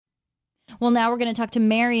Well, now we're going to talk to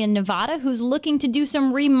Mary in Nevada, who's looking to do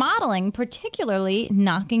some remodeling, particularly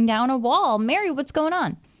knocking down a wall. Mary, what's going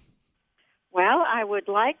on? Well, I would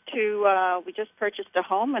like to, we just purchased a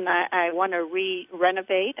home, and I want to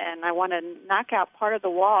renovate, and I want to knock out part of the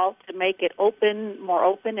wall to make it more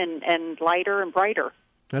open and lighter and brighter.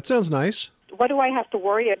 That sounds nice. What do I have to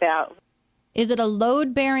worry about? Is it a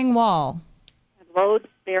load-bearing wall? A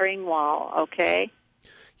load-bearing wall, okay.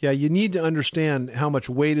 Yeah, you need to understand how much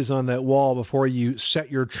weight is on that wall before you set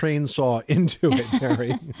your train saw into it,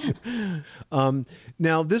 Mary.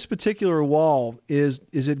 Now, this particular wall, is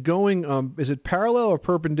it parallel or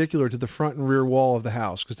perpendicular to the front and rear wall of the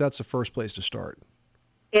house? Because that's the first place to start.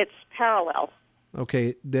 It's parallel.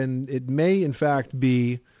 Okay, then it may, in fact,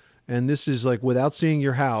 be, and this is like without seeing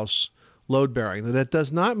your house, load-bearing. Now, that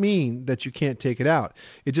does not mean that you can't take it out.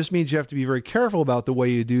 It just means you have to be very careful about the way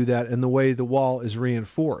you do that and the way the wall is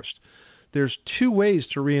reinforced. There's two ways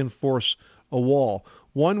to reinforce a wall.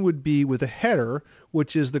 One would be with a header,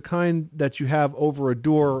 which is the kind that you have over a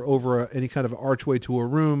door, over any kind of archway to a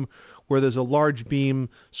room, where there's a large beam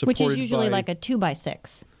supported Which is usually like a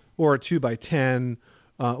 2x6. Or a 2x10,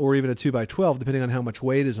 or even a 2x12, depending on how much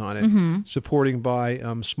weight is on it, supporting by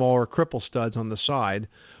smaller cripple studs on the side.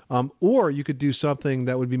 Or you could do something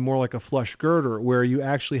that would be more like a flush girder, where you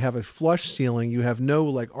actually have a flush ceiling. You have no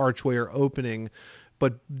like archway or opening,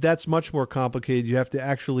 but that's much more complicated. You have to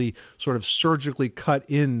actually sort of surgically cut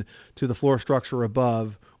in to the floor structure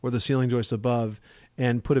above or the ceiling joist above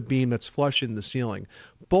and put a beam that's flush in the ceiling.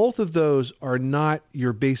 Both of those are not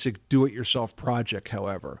your basic do-it-yourself project,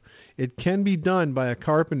 however. It can be done by a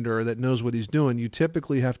carpenter that knows what he's doing. You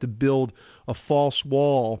typically have to build a false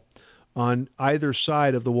wall on either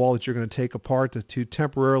side of the wall that you're going to take apart to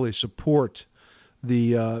temporarily support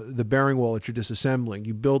the bearing wall that you're disassembling.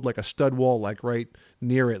 You build like a stud wall, like right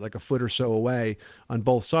near it, like a foot or so away on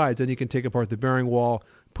both sides. Then you can take apart the bearing wall,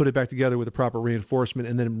 put it back together with the proper reinforcement,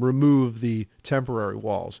 and then remove the temporary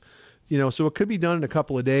walls. So it could be done in a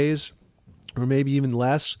couple of days or maybe even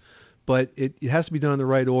less, but it has to be done in the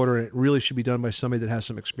right order, and it really should be done by somebody that has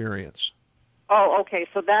some experience. Oh, okay.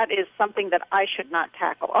 So that is something that I should not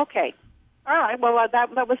tackle. Okay. All right. Well,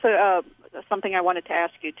 that was something I wanted to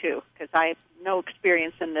ask you, too, because I have no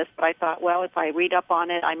experience in this, but I thought, well, if I read up on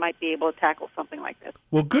it, I might be able to tackle something like this.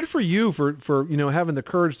 Well, good for you for having the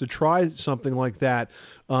courage to try something like that.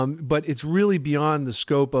 But it's really beyond the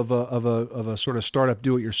scope of a sort of startup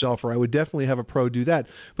do-it-yourselfer. I would definitely have a pro do that.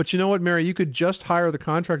 But you know what, Mary? You could just hire the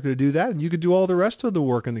contractor to do that, and you could do all the rest of the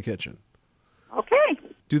work in the kitchen. Okay.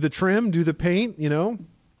 Do the trim, do the paint,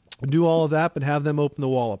 do all of that, but have them open the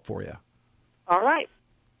wall up for you. All right.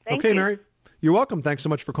 Thank you. Okay, Mary. You're welcome. Thanks so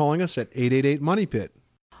much for calling us at 888-MONEY-PIT.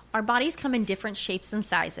 Our bodies come in different shapes and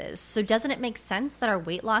sizes, so doesn't it make sense that our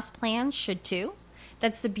weight loss plans should too?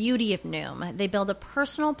 That's the beauty of Noom. They build a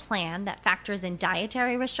personal plan that factors in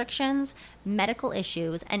dietary restrictions, medical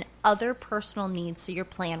issues, and other personal needs so your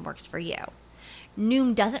plan works for you.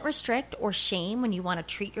 Noom doesn't restrict or shame when you want to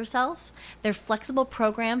treat yourself. Their flexible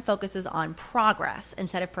program focuses on progress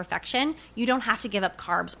instead of perfection. You don't have to give up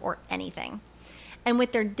carbs or anything. And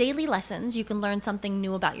with their daily lessons, you can learn something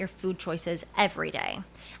new about your food choices every day.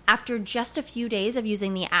 After just a few days of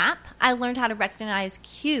using the app, I learned how to recognize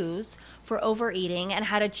cues for overeating and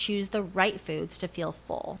how to choose the right foods to feel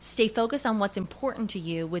full. Stay focused on what's important to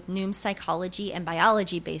you with Noom's psychology and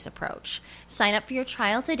biology-based approach. Sign up for your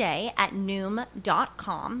trial today at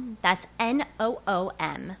Noom.com. That's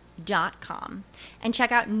Noom.com. And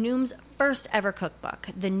check out Noom's first ever cookbook,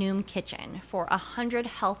 The Noom Kitchen, for 100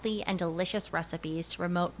 healthy and delicious recipes to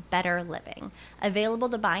promote better living. Available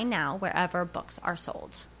to buy now wherever books are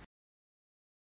sold.